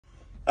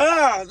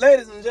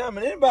Ladies and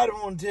gentlemen, anybody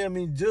want to tell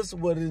me just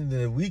what it is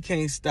that we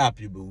can't stop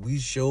you, but we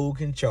sure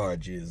can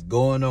charge you? Is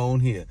going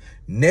on here.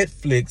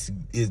 Netflix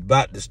is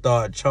about to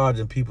start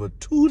charging people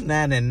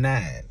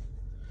 $2.99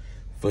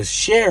 for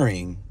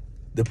sharing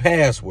the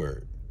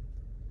password.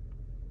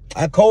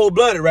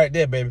 Cold-blooded right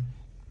there, baby.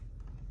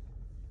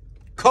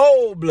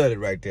 Cold-blooded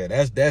right there.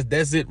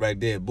 That's it right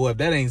there. Boy, if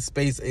that ain't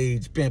space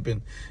age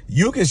pimping,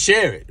 you can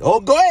share it. Oh,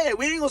 go ahead.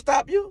 We ain't gonna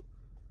stop you.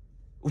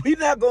 We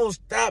not gonna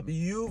stop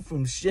you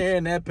from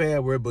sharing that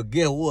password, but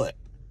guess what?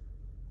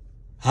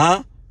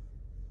 Huh?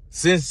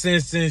 Since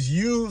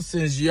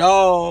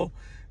y'all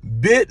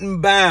bit and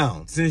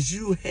bound, since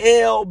you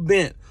hell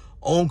bent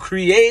on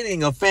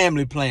creating a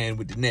family plan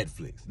with the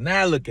Netflix,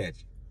 now look at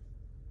you.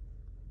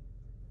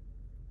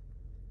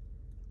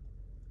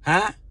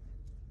 Huh?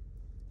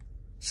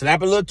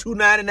 Slap a little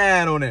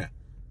 $2.99 on there.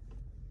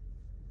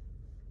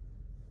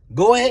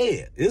 Go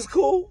ahead. It's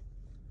cool.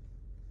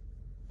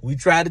 We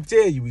tried to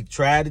tell you.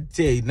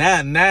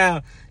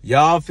 Now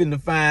y'all finna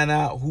find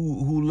out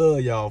who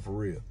love y'all for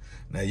real.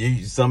 Now,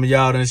 some of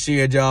y'all done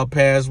shared y'all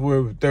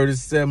password with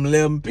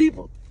 3711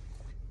 people.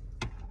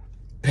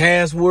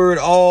 Password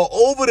all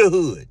over the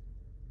hood.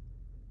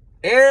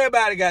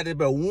 Everybody got this,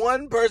 but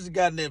one person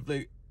got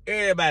Netflix.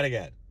 Everybody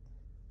got it.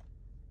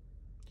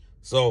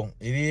 So,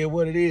 it is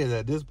what it is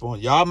at this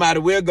point. Y'all might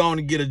as well go on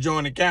and get a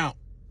joint account.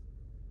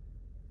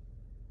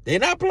 They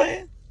not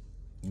playing.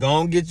 Go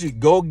on, get you.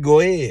 Go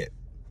ahead.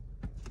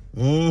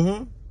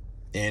 And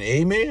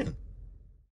amen.